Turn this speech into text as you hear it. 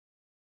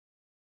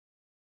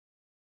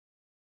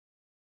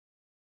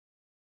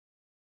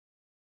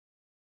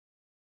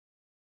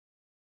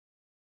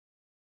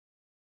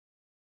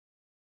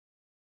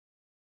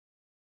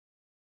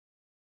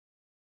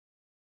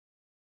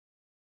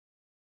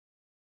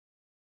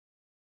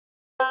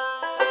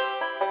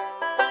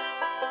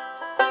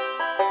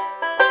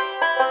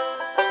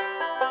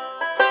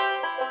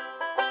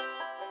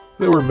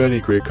There were many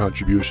great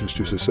contributions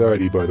to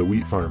society by the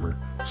wheat farmer,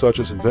 such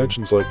as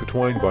inventions like the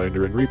twine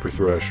binder and reaper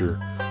thresher,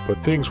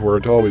 but things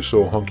weren't always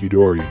so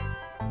hunky-dory.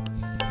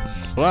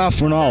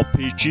 Life went all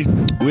peachy.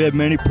 We had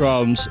many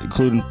problems,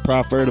 including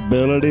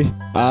profitability,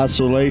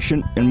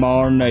 isolation, and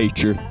modern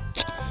nature.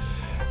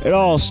 It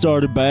all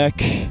started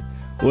back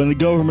when the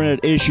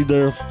government had issued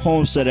their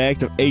Homestead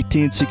Act of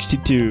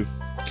 1862.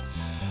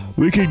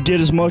 We could get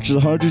as much as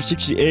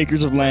 160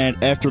 acres of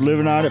land after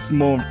living on it for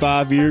more than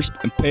 5 years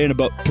and paying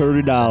about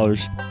 $30.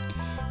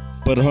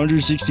 But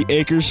 160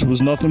 acres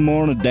was nothing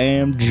more than a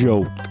damn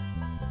joke.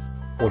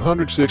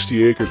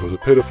 160 acres was a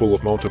pitiful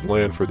amount of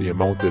land for the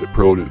amount that it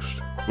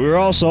produced. We were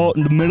also out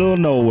in the middle of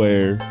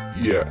nowhere.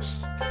 Yes.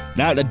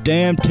 Not a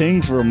damn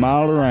thing for a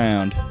mile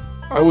around.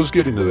 I was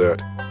getting to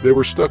that. They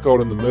were stuck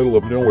out in the middle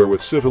of nowhere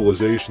with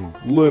civilization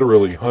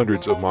literally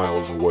hundreds of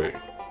miles away.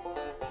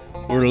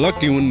 We're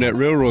lucky when that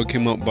railroad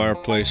came up by our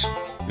place.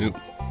 Yep.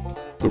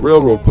 The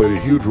railroad played a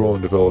huge role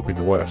in developing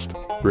the West,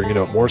 bringing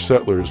out more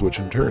settlers, which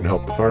in turn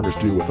helped the farmers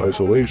deal with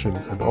isolation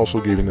and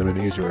also giving them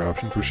an easier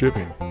option for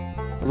shipping.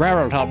 The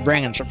railroad helped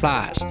bring in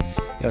supplies.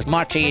 It was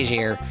much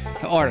easier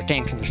to order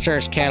things from the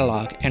Sears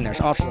catalog, and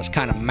there's also this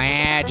kind of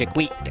magic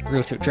wheat that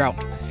grew through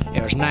drought.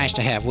 It was nice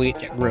to have wheat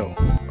that grew.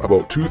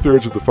 About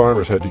 2/3 of the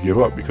farmers had to give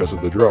up because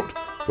of the drought,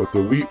 but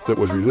the wheat that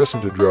was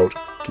resistant to drought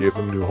gave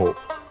them new hope.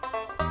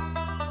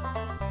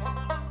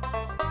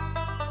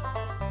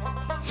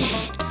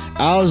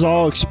 I was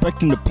all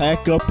expecting to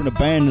pack up and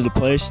abandon the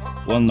place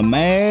when the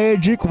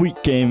magic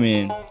wheat came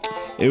in.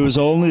 It was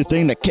the only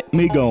thing that kept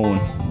me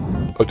going.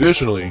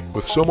 Additionally,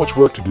 with so much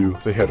work to do,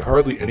 they had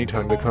hardly any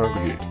time to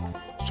congregate.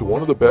 So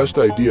one of the best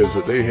ideas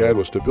that they had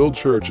was to build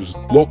churches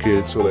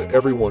located so that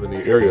everyone in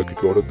the area could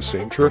go to the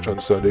same church on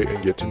Sunday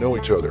and get to know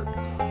each other.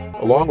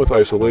 Along with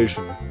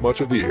isolation,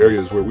 much of the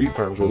areas where wheat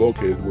farms were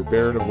located were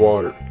barren of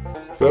water.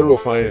 Federal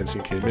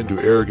financing came in to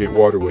irrigate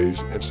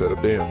waterways and set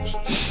up dams.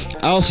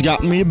 I also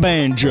got me a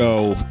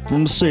banjo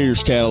from the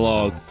Sears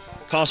catalog.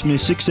 Cost me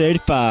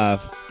 $6.85.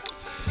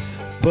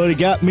 But it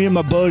got me and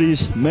my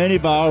buddies many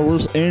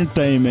hours of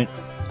entertainment.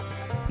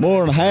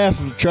 More than half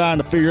of them trying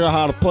to figure out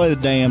how to play the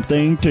damn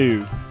thing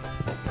too.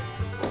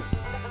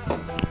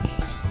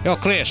 Yo,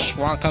 Chris,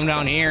 want to come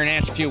down here and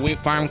answer a few wheat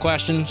farm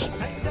questions?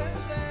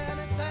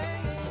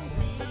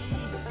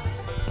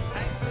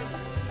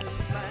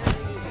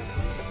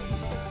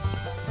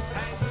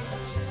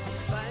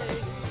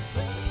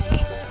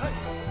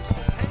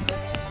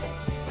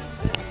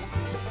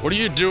 What do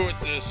you do with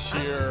this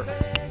here?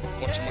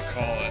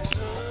 Whatchamacallit?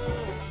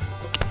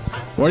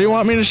 What do you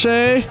want me to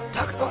say?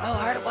 Talk about how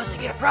hard it was to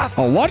get a profit.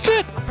 Oh, what's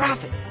it? A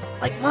profit.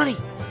 Like money.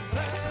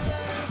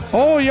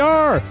 Oh,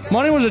 yar!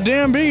 Money was a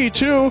damn biggie,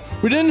 too.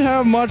 We didn't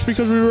have much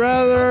because we were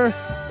rather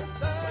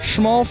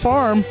small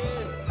farm.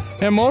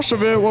 And most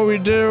of it, what we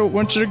did,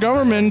 went to the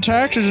government in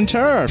taxes and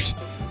tariffs.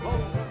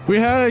 We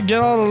had to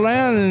get all the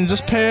land and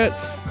just pay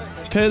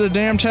the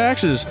damn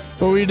taxes.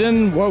 But we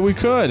didn't what we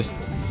could.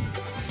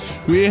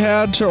 We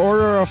had to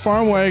order a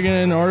farm wagon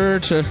in order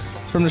to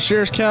from the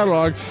Sears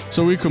catalog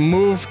so we could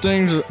move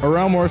things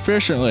around more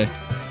efficiently.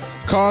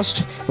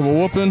 Cost of a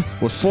whooping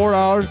was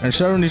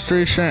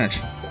 $4.73.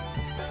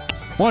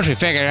 Once we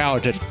figured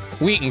out that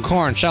wheat and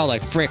corn sell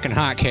like frickin'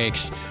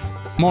 hotcakes,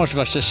 most of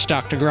us just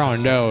stuck to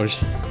growing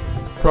doughs.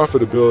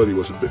 Profitability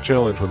was a big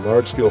challenge when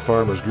large-scale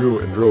farmers grew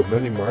and drove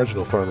many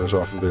marginal farmers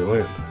off of their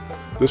land.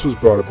 This was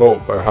brought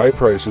about by high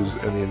prices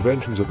and the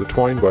inventions of the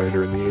twine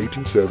binder in the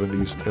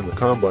 1870s and the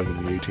combine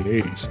in the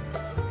 1880s.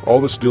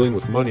 All this dealing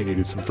with money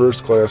needed some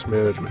first-class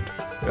management.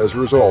 As a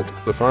result,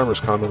 the farmers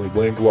commonly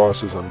blamed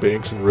losses on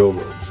banks and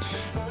railroads.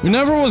 We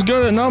never was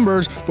good at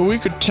numbers, but we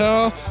could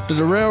tell that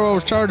the railroad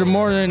was charging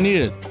more than it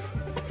needed.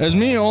 As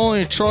me,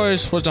 only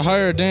choice was to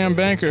hire a damn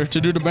banker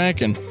to do the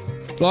banking.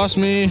 Lost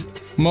me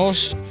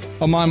most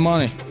of my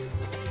money.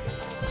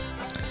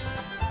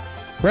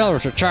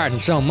 Railroads were charging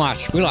so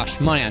much, we lost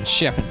money on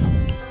shipping.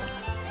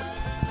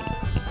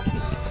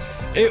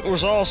 It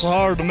was also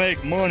hard to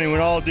make money when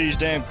all these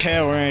damn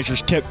cattle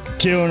ranchers kept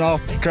killing off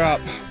the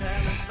crop.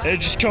 They'd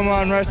just come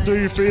on right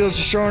through your fields,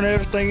 destroying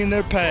everything in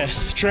their path,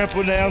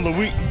 trampling down the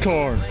wheat and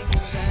corn.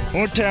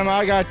 One time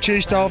I got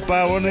chased off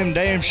by one of them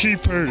damn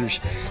sheep herders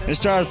and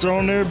started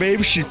throwing their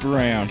baby sheep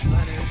around.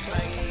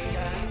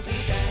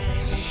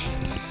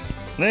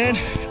 Then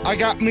I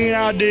got me an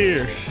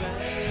idea.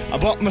 I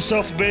bought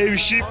myself a baby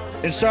sheep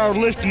and started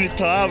lifting it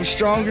till I was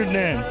stronger than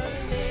them.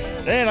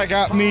 Then I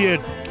got me a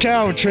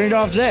cow and trained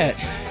off that.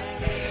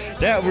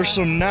 That were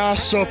some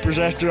nice suppers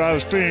after I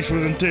was finished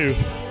with them too.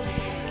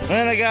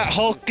 Then I got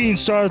hulky and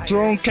started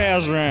throwing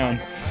cows around.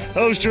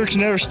 Those jerks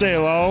never stay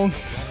long.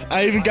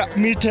 I even got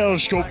me a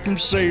telescope from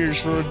Sears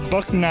for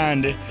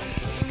 $1.90.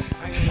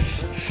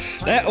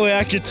 That way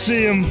I could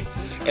see them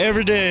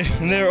every day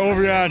and they're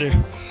over yonder.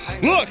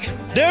 Look,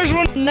 there's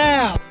one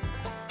now.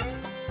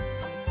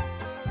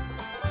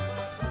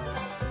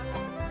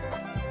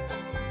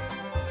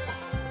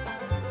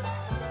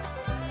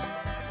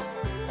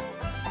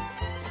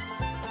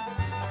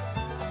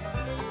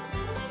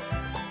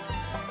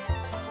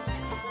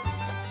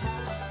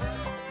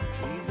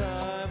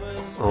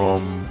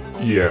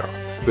 Yeah,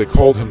 they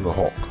called him the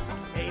Hulk.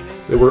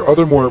 There were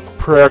other more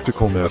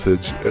practical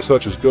methods,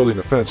 such as building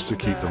a fence to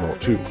keep them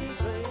out too.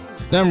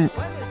 Them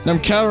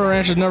cattle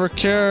ranchers never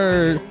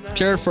cared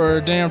for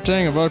a damn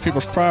thing of other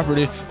people's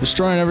property,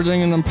 destroying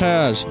everything in them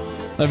paths.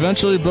 They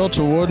eventually built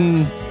a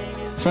wooden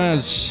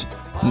fence.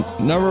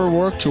 Never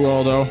worked too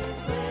well though.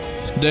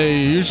 They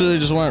usually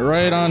just went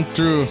right on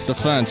through the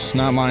fence,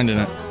 not minding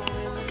it.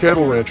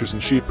 Cattle ranchers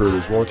and sheep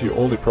herders weren't the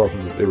only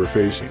problem that they were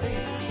facing.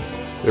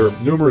 There were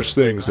numerous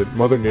things that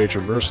Mother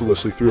Nature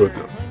mercilessly threw at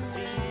them.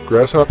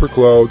 Grasshopper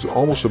clouds,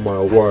 almost a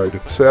mile wide,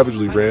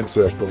 savagely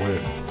ransacked the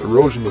land.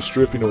 Erosion was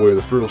stripping away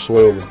the fertile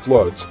soil in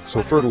floods,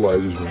 so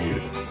fertilizers were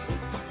needed.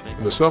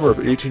 In the summer of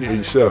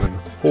 1887,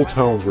 whole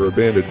towns were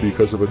abandoned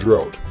because of a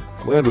drought.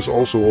 Land was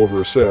also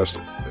overassessed,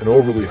 and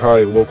overly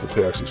high local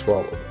taxes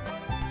followed.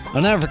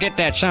 I'll never forget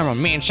that summer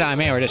when me and Sally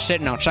Mae were just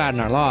sitting outside in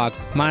our log,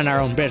 minding our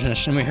own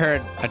business, and we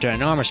heard a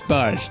ginormous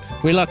buzz.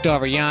 We looked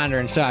over yonder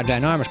and saw a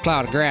ginormous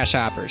cloud of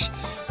grasshoppers.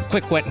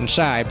 Quick went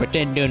inside, but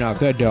didn't do no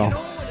good though.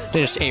 They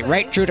just ate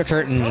right through the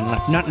curtains and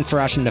left nothing for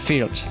us in the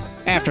fields.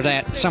 After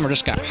that, the summer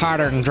just got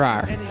hotter and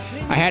drier.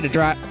 I had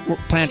to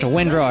plant a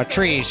windrow of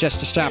trees just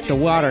to stop the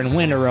water and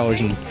wind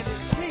erosion.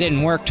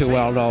 Didn't work too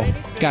well though.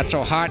 Got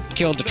so hot, it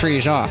killed the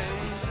trees off.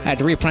 I had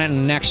to replant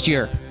them next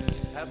year.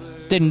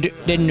 Didn't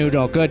do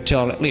no good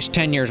till at least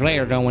 10 years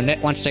later though,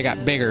 once they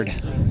got biggered.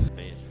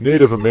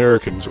 Native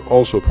Americans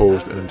also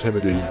posed an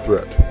intimidating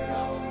threat.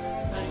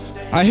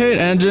 I hate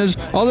engines.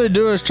 All they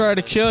do is try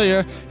to kill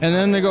you, and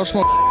then they go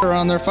smoke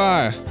around their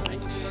fire.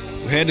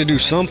 We had to do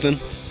something.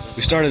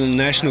 We started the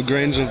National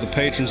Grange of the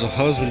Patrons of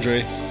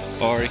Husbandry,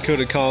 or you could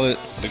have called it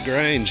the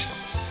Grange.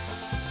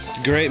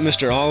 The great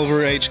Mr.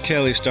 Oliver H.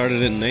 Kelly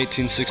started it in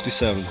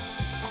 1867.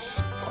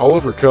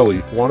 Oliver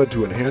Kelly wanted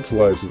to enhance the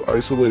lives of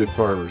isolated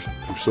farmers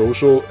through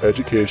social,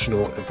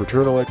 educational, and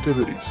fraternal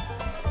activities.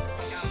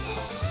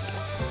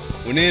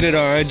 We needed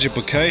our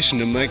education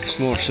to make us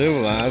more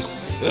civilized.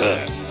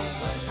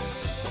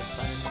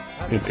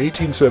 In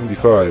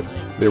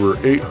 1875, there were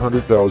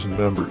 800,000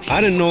 members.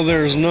 I didn't know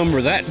there was a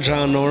number that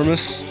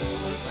ginormous.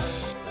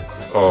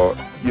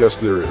 Yes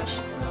there is.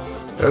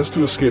 As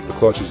to escape the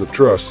clutches of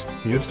trusts,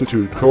 he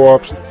instituted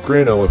co-ops,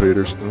 grain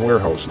elevators, and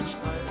warehouses.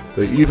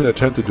 They even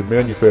attempted to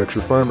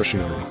manufacture farm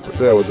machinery, but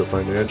that was a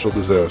financial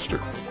disaster.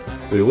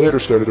 They later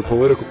started a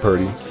political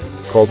party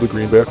called the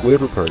Greenback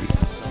Labor Party.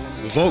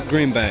 Vote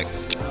Greenback.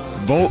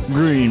 Vote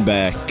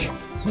Greenback.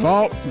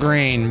 Vote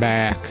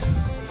Greenback.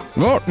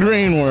 Vote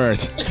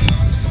Greenworth.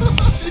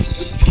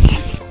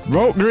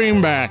 Vote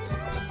Greenback.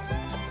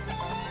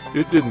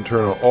 It didn't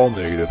turn out all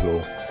negative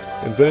though.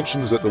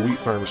 Inventions that the wheat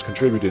farmers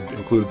contributed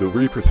included the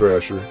reaper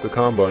thrasher, the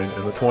combine,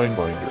 and the twine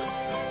binder.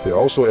 They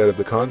also added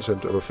the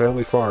concept of a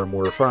family farm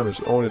where a farm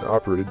is owned and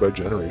operated by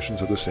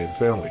generations of the same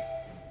family.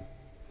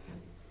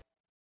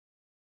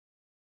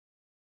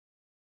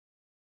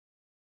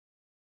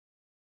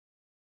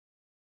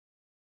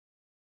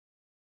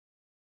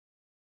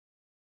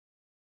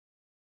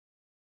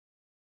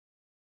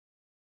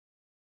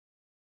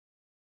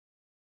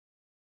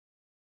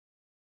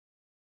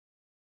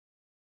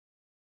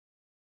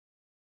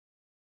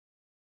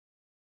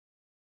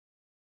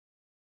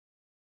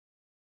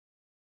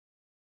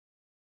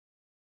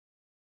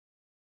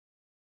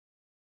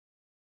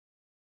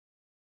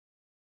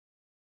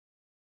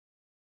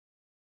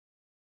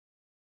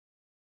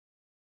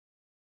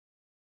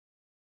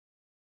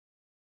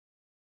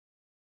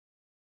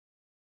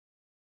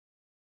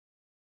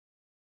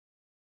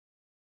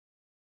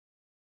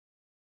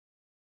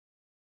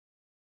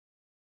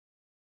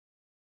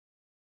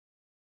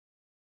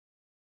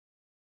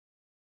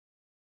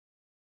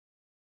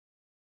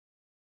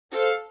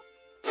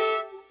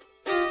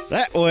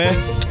 That way,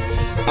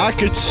 I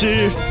could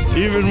see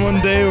even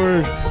when they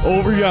were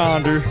over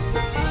yonder.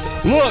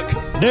 Look,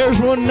 there's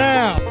one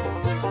now.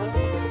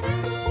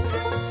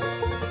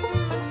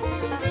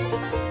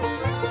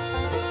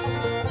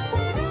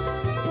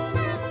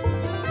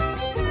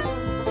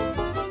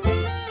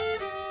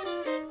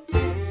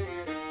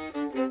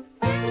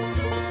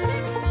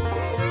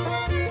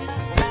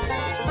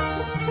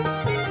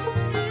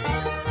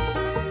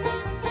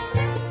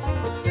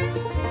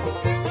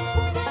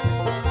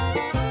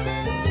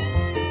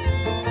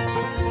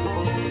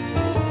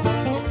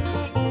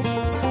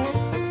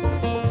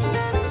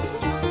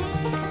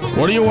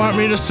 What do you want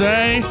me to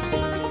say? A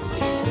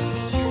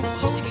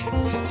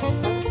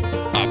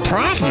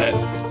prophet?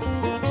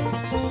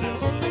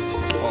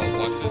 Oh,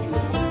 what's it?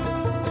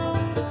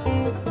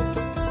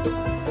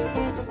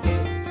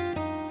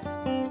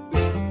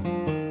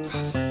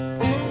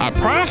 A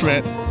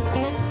prophet?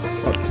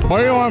 What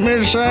do you want me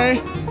to say?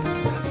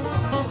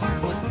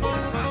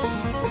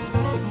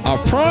 A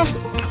prophet?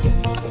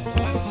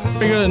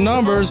 We good at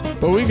numbers,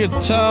 but we could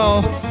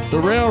tell the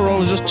railroad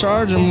was just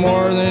charging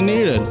more than they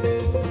needed.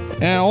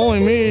 And only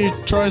me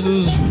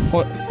choices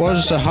what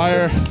was to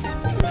hire.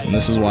 And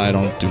this is why I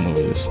don't do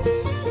movies.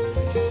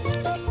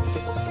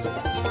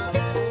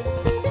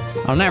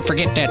 I'll never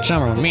forget that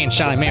summer when me and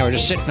Sally Mae were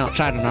just sitting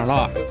outside in our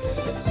log.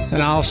 And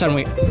all of a sudden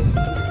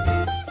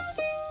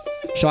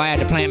so I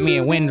had to plant me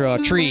a windrow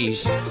of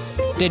trees.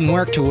 Didn't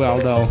work too well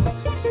though.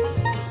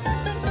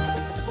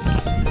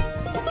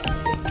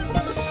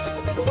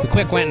 We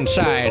quick went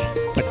inside,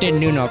 but didn't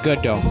do no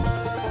good though.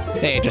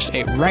 They just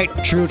ate right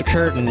through the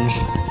curtains.